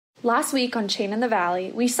Last week on Chain in the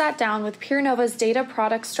Valley, we sat down with PeerNova's data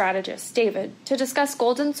product strategist, David, to discuss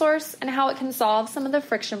Golden Source and how it can solve some of the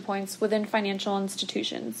friction points within financial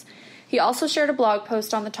institutions. He also shared a blog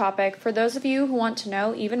post on the topic for those of you who want to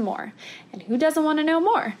know even more. And who doesn't want to know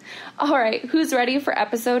more? All right, who's ready for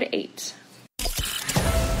episode 8?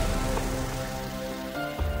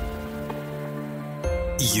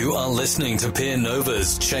 You are listening to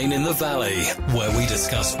PeerNova's Chain in the Valley, where we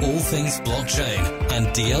discuss all things blockchain and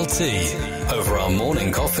DLT over our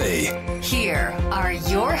morning coffee. Here are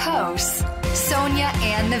your hosts, Sonia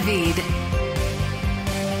and Naveed.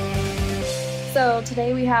 So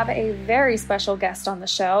today we have a very special guest on the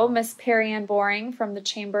show, Miss Perianne Boring from the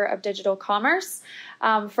Chamber of Digital Commerce.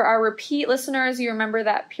 For our repeat listeners, you remember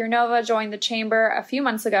that PeerNova joined the Chamber a few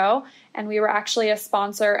months ago, and we were actually a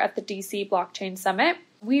sponsor at the DC Blockchain Summit.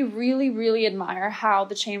 We really admire how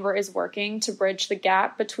the Chamber is working to bridge the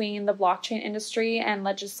gap between the blockchain industry and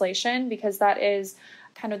legislation, because that is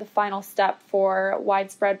kind of the final step for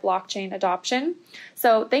widespread blockchain adoption.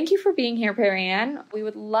 So thank you for being here, Perianne. We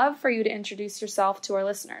would love for you to introduce yourself to our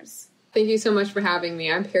listeners. Thank you so much for having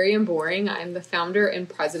me. I'm Perianne Boring. I'm the founder and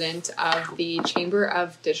president of the Chamber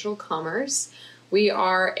of Digital Commerce. We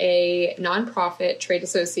are a nonprofit trade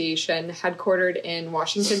association headquartered in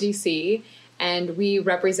Washington, D.C., and we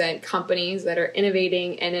represent companies that are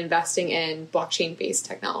innovating and investing in blockchain-based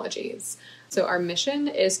technologies. So our mission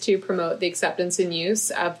is to promote the acceptance and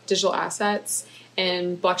use of digital assets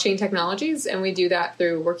and blockchain technologies, and we do that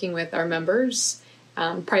through working with our members,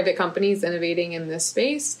 private companies innovating in this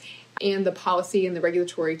space, and the policy and the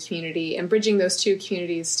regulatory community, and bridging those two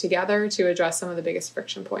communities together to address some of the biggest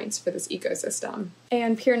friction points for this ecosystem.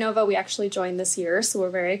 And PeerNova, we actually joined this year, so we're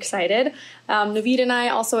very excited. Naveed and I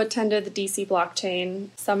also attended the DC Blockchain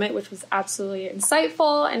Summit, which was absolutely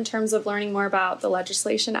insightful in terms of learning more about the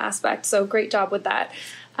legislation aspect, so great job with that.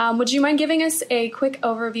 Would you mind giving us a quick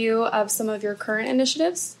overview of some of your current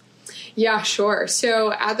initiatives? Yeah, sure.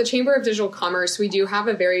 So at the Chamber of Digital Commerce, we do have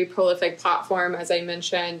a very prolific platform. As I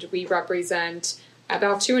mentioned, we represent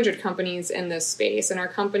about 200 companies in this space, and our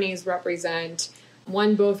companies represent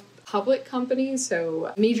both public companies,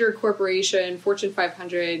 so major corporation, Fortune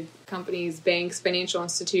 500 companies, banks, financial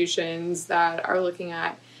institutions that are looking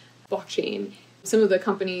at blockchain. Some of the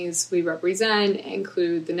companies we represent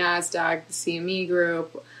include the NASDAQ, the CME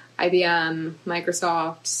Group, IBM,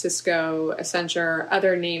 Microsoft, Cisco, Accenture,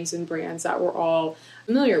 other names and brands that we're all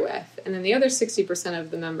familiar with. And then the other 60%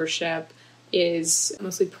 of the membership is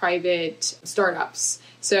mostly private startups.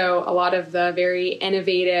 So a lot of the very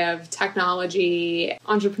innovative technology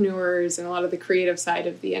entrepreneurs and a lot of the creative side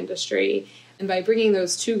of the industry. And by bringing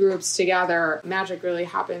those two groups together, magic really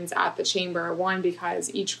happens at the Chamber. One,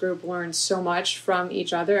 because each group learns so much from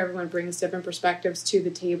each other. Everyone brings different perspectives to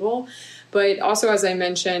the table. But also, as I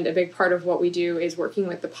mentioned, a big part of what we do is working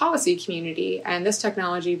with the policy community. And this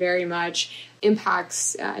technology very much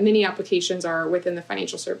impacts, many applications are within the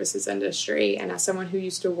financial services industry. And as someone who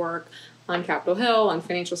used to work on Capitol Hill on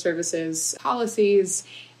financial services policies,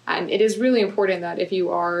 it is really important that if you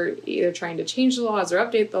are either trying to change the laws or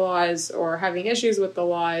update the laws or having issues with the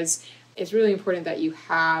laws, it's really important that you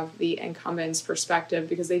have the incumbents' perspective,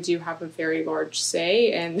 because they do have a very large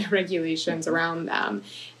say in the regulations around them.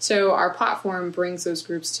 So our platform brings those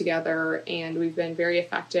groups together, and we've been very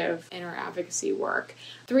effective in our advocacy work.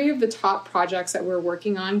 3 of the top projects that we're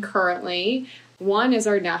working on currently: 1 is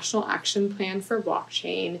our National Action Plan for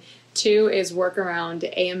Blockchain, 2 is work around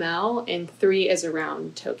AML, and 3 is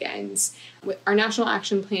around tokens. With our National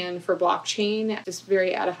Action Plan for Blockchain, just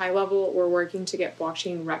very at a high level, we're working to get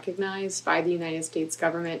blockchain recognized by the United States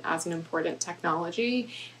government as an important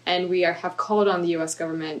technology. And we have called on the U.S.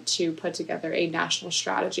 government to put together a national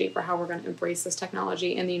strategy for how we're going to embrace this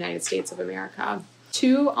technology in the United States of America.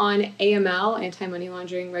 2, on AML, anti-money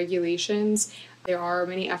laundering regulations. There are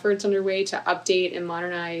many efforts underway to update and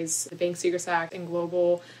modernize the Bank Secrets Act and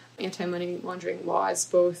global anti-money laundering laws,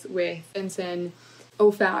 both with FinCEN,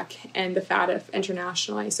 OFAC, and the FATF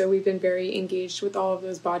internationally. So we've been very engaged with all of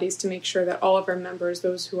those bodies to make sure that all of our members,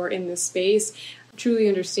 those who are in this space, truly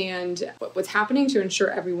understand what's happening to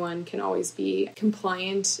ensure everyone can always be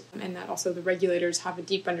compliant, and that also the regulators have a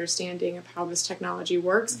deep understanding of how this technology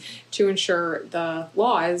works to ensure the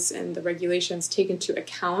laws and the regulations take into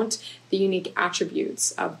account the unique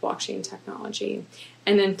attributes of blockchain technology.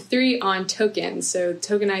 And then 3, on tokens. So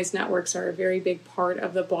tokenized networks are a very big part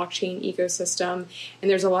of the blockchain ecosystem. And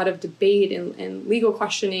there's a lot of debate and legal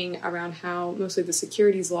questioning around how mostly the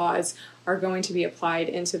securities laws are going to be applied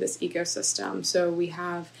into this ecosystem. So we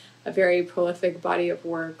have a very prolific body of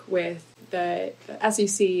work with the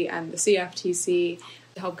SEC and the CFTC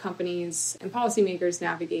to help companies and policymakers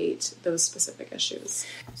navigate those specific issues.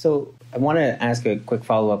 So I want to ask a quick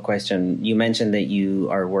follow-up question. You mentioned that you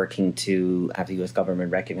are working to have the U.S.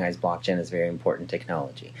 government recognize blockchain as very important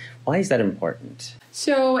technology. Why is that important?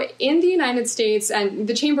 So in the United States, and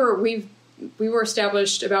the Chamber, we were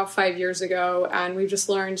established about 5 years ago, and we've just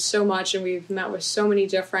learned so much, and we've met with so many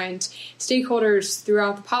different stakeholders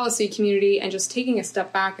throughout the policy community, and just taking a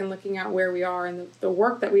step back and looking at where we are and the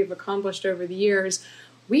work that we've accomplished over the years.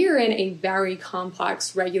 We are in a very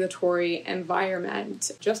complex regulatory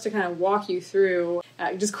environment. Just to kind of walk you through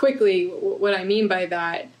just quickly what I mean by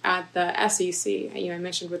that, at the SEC, I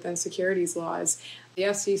mentioned within securities laws,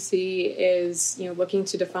 the SEC is looking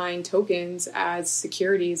to define tokens as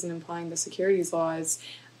securities and applying the securities laws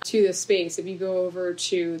to this space. If you go over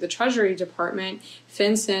to the Treasury Department,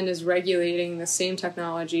 FinCEN is regulating the same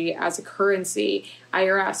technology as a currency.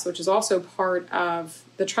 IRS, which is also part of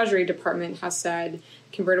the Treasury Department, has said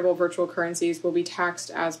convertible virtual currencies will be taxed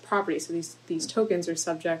as property. So these tokens are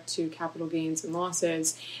subject to capital gains and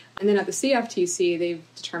losses. And then at the CFTC, they've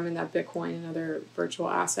determined that Bitcoin and other virtual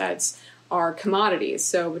assets are commodities.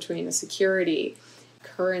 So between a security,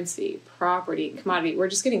 currency, property, commodity, we're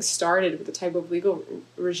just getting started with the type of legal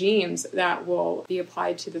regimes that will be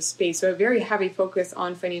applied to the space. So a very heavy focus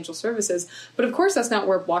on financial services. But of course, that's not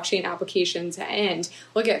where blockchain applications end.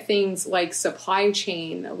 Look at things like supply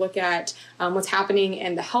chain. Look at what's happening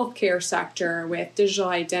in the healthcare sector with digital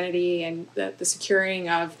identity and the securing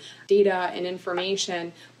of data and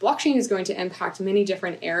information. Blockchain is going to impact many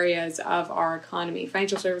different areas of our economy,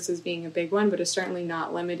 financial services being a big one, but is certainly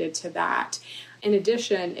not limited to that. In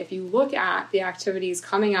addition, if you look at the activities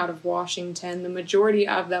coming out of Washington, the majority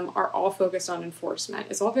of them are all focused on enforcement.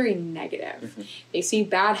 It's all very negative. Mm-hmm. They see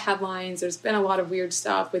bad headlines. There's been a lot of weird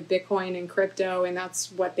stuff with Bitcoin and crypto, and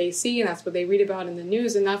that's what they see, and that's what they read about in the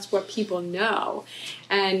news, and that's what people know.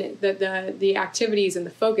 And the activities and the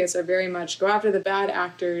focus are very much go after the bad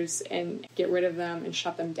actors and get rid of them and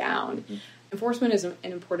shut them down. Mm-hmm. Enforcement is an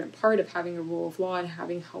important part of having a rule of law and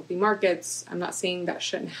having healthy markets. I'm not saying that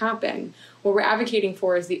shouldn't happen. What we're advocating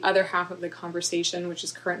for is the other half of the conversation, which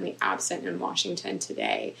is currently absent in Washington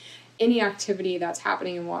today. Any activity that's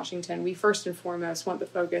happening in Washington, we first and foremost want the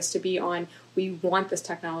focus to be on, we want this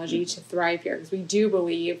technology to thrive here, because we do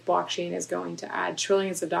believe blockchain is going to add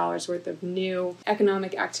trillions of dollars worth of new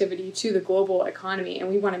economic activity to the global economy, and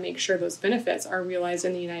we want to make sure those benefits are realized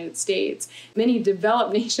in the United States. Many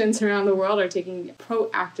developed nations around the world are taking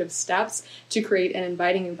proactive steps to create an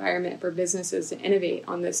inviting environment for businesses to innovate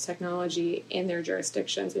on this technology in their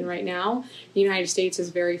jurisdictions, and right now, the United States is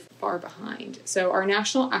very far behind. So our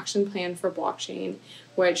National Action Plan for Blockchain,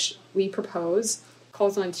 which we propose,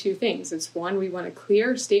 calls on two things. It's one, we want a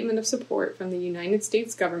clear statement of support from the United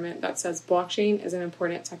States government that says blockchain is an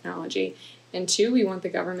important technology. And two, we want the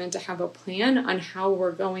government to have a plan on how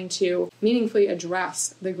we're going to meaningfully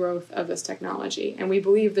address the growth of this technology. And we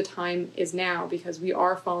believe the time is now, because we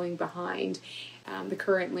are falling behind. The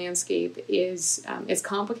current landscape is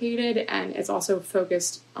complicated, and it's also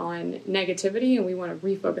focused on negativity, and we want to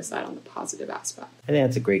refocus that on the positive aspect. I think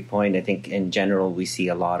that's a great point. I think in general we see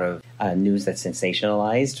a lot of news that's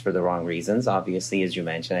sensationalized for the wrong reasons. Obviously, as you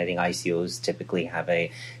mentioned, I think ICOs typically have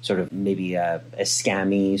a sort of maybe a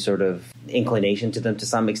scammy sort of inclination to them to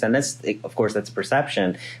some extent. Of course, that's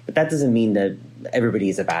perception, but that doesn't mean that everybody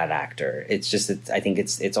is a bad actor. I think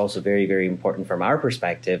it's also very, very important from our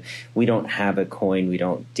perspective. We don't have a coin, we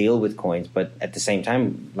don't deal with coins, but at the same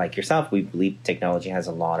time, like yourself, we believe technology has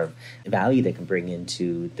a lot of value that can bring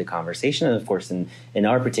into the conversation, and of course in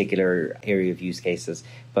our particular area of use cases.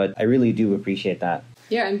 But I really do appreciate that.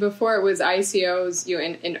 Yeah, and before it was ICOs,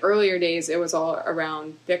 in earlier days, it was all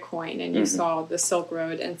around Bitcoin, and you saw the Silk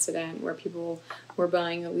Road incident where people were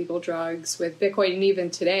buying illegal drugs with Bitcoin, and even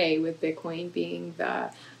today with Bitcoin being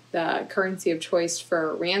the currency of choice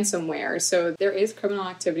for ransomware. So there is criminal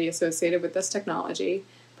activity associated with this technology,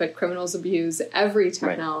 but criminals abuse every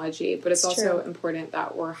technology. Right. But it's also important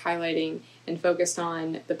that we're highlighting and focused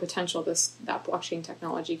on the potential that blockchain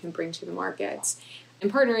technology can bring to the markets.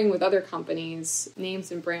 And partnering with other companies,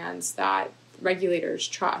 names and brands that regulators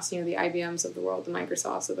trust, the IBMs of the world, the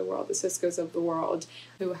Microsofts of the world, the Ciscos of the world,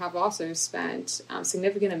 who have also spent a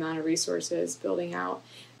significant amount of resources building out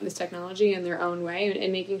this technology in their own way,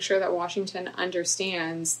 and making sure that Washington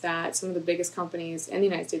understands that some of the biggest companies in the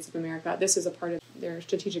United States of America, this is a part of their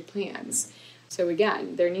strategic plans. So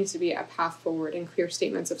again, there needs to be a path forward and clear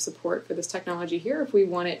statements of support for this technology here if we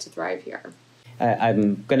want it to thrive here.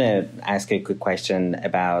 I'm going to ask a quick question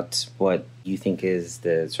about what you think is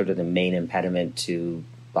the sort of the main impediment to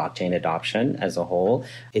blockchain adoption as a whole.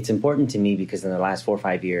 It's important to me because in the last 4 or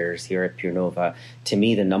 5 years here at PeerNova, to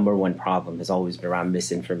me, the number one problem has always been around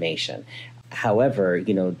misinformation. However,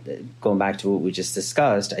 going back to what we just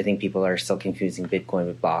discussed, I think people are still confusing Bitcoin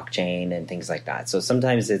with blockchain and things like that. So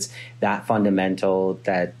sometimes it's that fundamental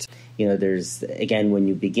that, there's, again, when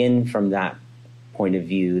you begin from that point of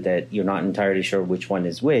view that you're not entirely sure which one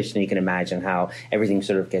is which, and you can imagine how everything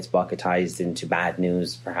sort of gets bucketized into bad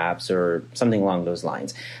news, perhaps, or something along those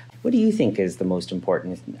lines. What do you think is the most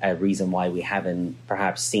important reason why we haven't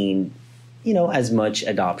perhaps seen as much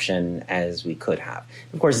adoption as we could have?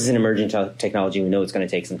 Of course, it's an emerging technology. We know it's going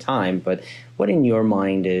to take some time, but what in your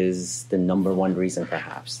mind is the number one reason,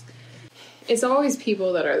 perhaps? It's always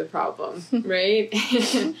people that are the problem, right?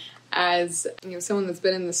 As someone that's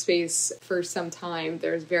been in the space for some time,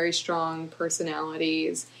 there's very strong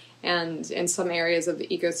personalities, and in some areas of the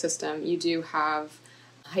ecosystem, you do have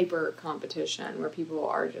hyper competition where people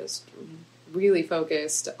are just really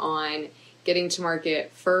focused on getting to market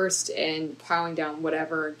first and plowing down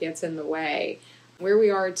whatever gets in the way. Where we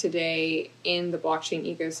are today in the blockchain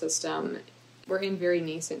ecosystem, we're in very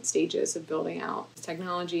nascent stages of building out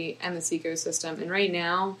technology and this ecosystem. And right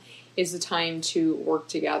now is the time to work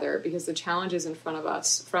together because the challenges in front of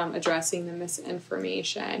us, from addressing the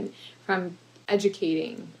misinformation, from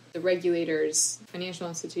educating the regulators, financial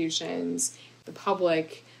institutions, the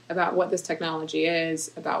public about what this technology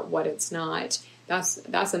is, about what it's not,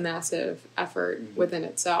 that's a massive effort within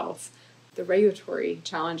itself. The regulatory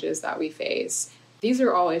challenges that we face, these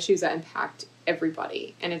are all issues that impact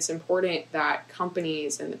everybody. And it's important that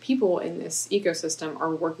companies and the people in this ecosystem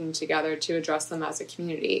are working together to address them as a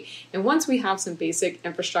community. And once we have some basic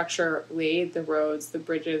infrastructure laid, the roads, the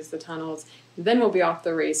bridges, the tunnels, then we'll be off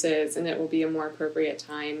the races and it will be a more appropriate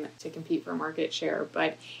time to compete for market share.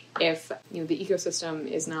 But if the ecosystem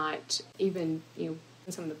is not even,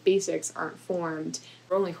 some of the basics aren't formed,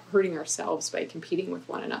 we're only hurting ourselves by competing with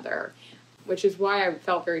one another, which is why I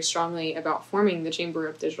felt very strongly about forming the Chamber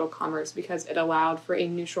of Digital Commerce, because it allowed for a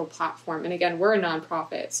neutral platform. And again, we're a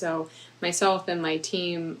nonprofit, so myself and my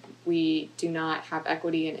team, we do not have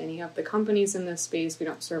equity in any of the companies in this space. We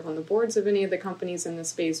don't serve on the boards of any of the companies in this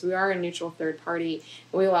space. We are a neutral third party,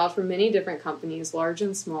 and we allow for many different companies, large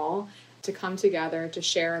and small, to come together to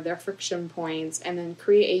share their friction points and then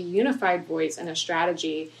create a unified voice and a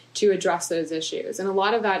strategy to address those issues. And a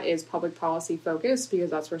lot of that is public policy focused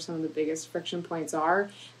because that's where some of the biggest friction points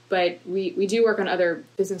are. But we do work on other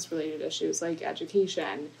business related issues like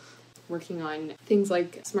education, working on things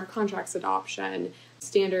like smart contracts adoption,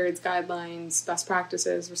 standards, guidelines, best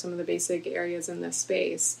practices for some of the basic areas in this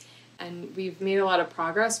space. And we've made a lot of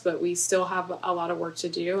progress, but we still have a lot of work to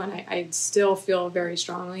do. And I still feel very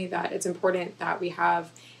strongly that it's important that we have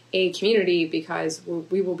a community because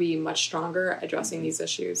we will be much stronger addressing these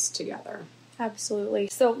issues together. Absolutely.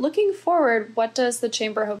 So looking forward, what does the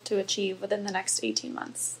Chamber hope to achieve within the next 18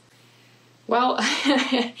 months? Well,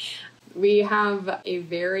 we have a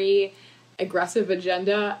very aggressive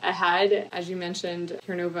agenda ahead. As you mentioned,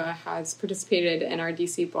 PeerNova has participated in our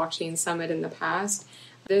DC Blockchain Summit in the past.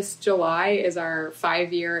 This July is our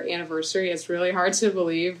 5-year anniversary. It's really hard to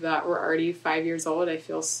believe that we're already 5 years old. I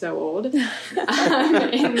feel so old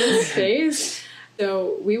in this space.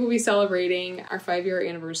 So we will be celebrating our 5-year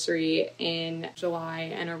anniversary in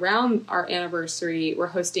July. And around our anniversary, we're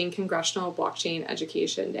hosting Congressional Blockchain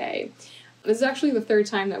Education Day. This is actually the third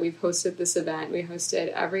time that we've hosted this event. We host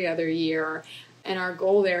it every other year. And our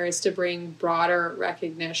goal there is to bring broader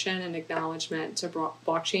recognition and acknowledgement to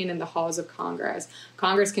blockchain in the halls of Congress.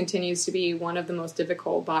 Congress continues to be one of the most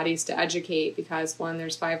difficult bodies to educate because, one,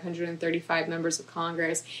 there's 535 members of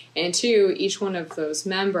Congress, and two, each one of those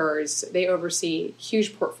members, they oversee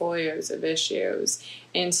huge portfolios of issues.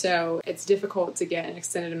 And so it's difficult to get an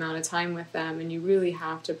extended amount of time with them, and you really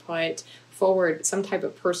have to put forward some type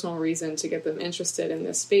of personal reason to get them interested in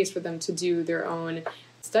this space for them to do their own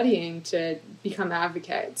studying to become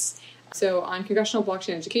advocates. So on Congressional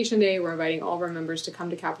Blockchain Education Day, we're inviting all of our members to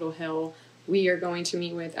come to Capitol Hill. We are going to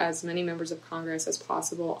meet with as many members of Congress as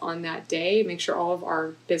possible on that day, make sure all of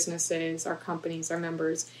our businesses, our companies, our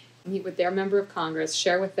members meet with their member of Congress,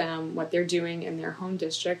 share with them what they're doing in their home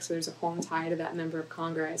district, so there's a home tie to that member of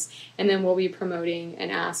Congress. And then we'll be promoting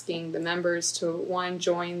and asking the members to, one,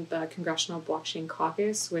 join the Congressional Blockchain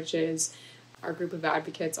Caucus, which is our group of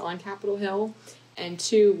advocates on Capitol Hill. And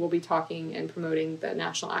two, we'll be talking and promoting the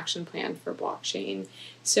National Action Plan for Blockchain.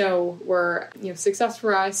 So success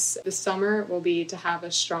for us this summer will be to have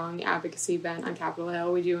a strong advocacy event on Capitol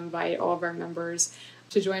Hill. We do invite all of our members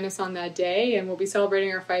to join us on that day, and we'll be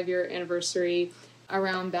celebrating our 5-year anniversary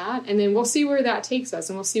around that. And then we'll see where that takes us,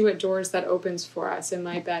 and we'll see what doors that opens for us. And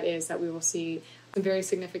my bet is that we will see a very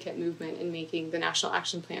significant movement in making the National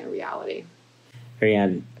Action Plan a reality.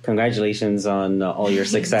 Perianne, congratulations on all your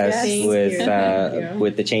success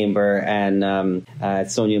with the Chamber. And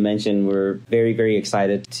Sonia mentioned, we're very, very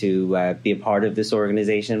excited to be a part of this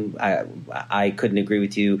organization. I couldn't agree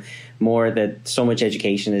with you more that so much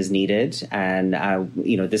education is needed. And,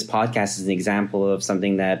 this podcast is an example of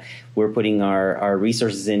something that we're putting our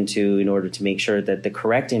resources into in order to make sure that the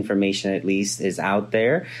correct information at least is out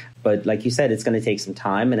there. But like you said, it's going to take some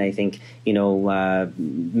time. And I think,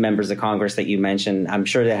 members of Congress that you mentioned, I'm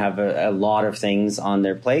sure they have a lot of things on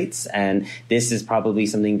their plates. And this is probably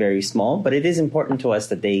something very small. But it is important to us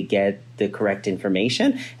that they get the correct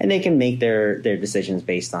information and they can make their decisions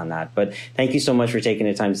based on that. But thank you so much for taking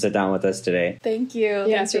the time to sit down with us today. Thank you.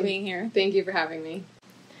 Thanks for being here. Thank you for having me.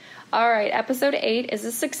 All right, episode 8 is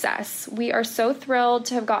a success. We are so thrilled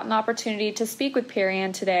to have gotten the opportunity to speak with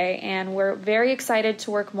Perianne today, and we're very excited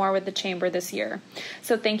to work more with the Chamber this year.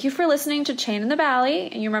 So thank you for listening to Chain in the Valley,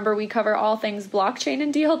 and you remember we cover all things blockchain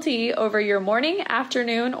and DLT over your morning,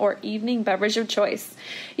 afternoon, or evening beverage of choice.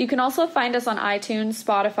 You can also find us on iTunes,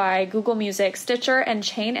 Spotify, Google Music, Stitcher, and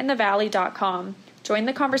chaininthevalley.com. Join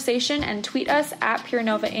the conversation and tweet us at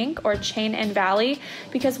PeerNova Inc. or Chain in Valley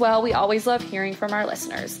because, we always love hearing from our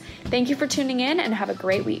listeners. Thank you for tuning in and have a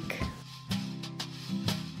great week.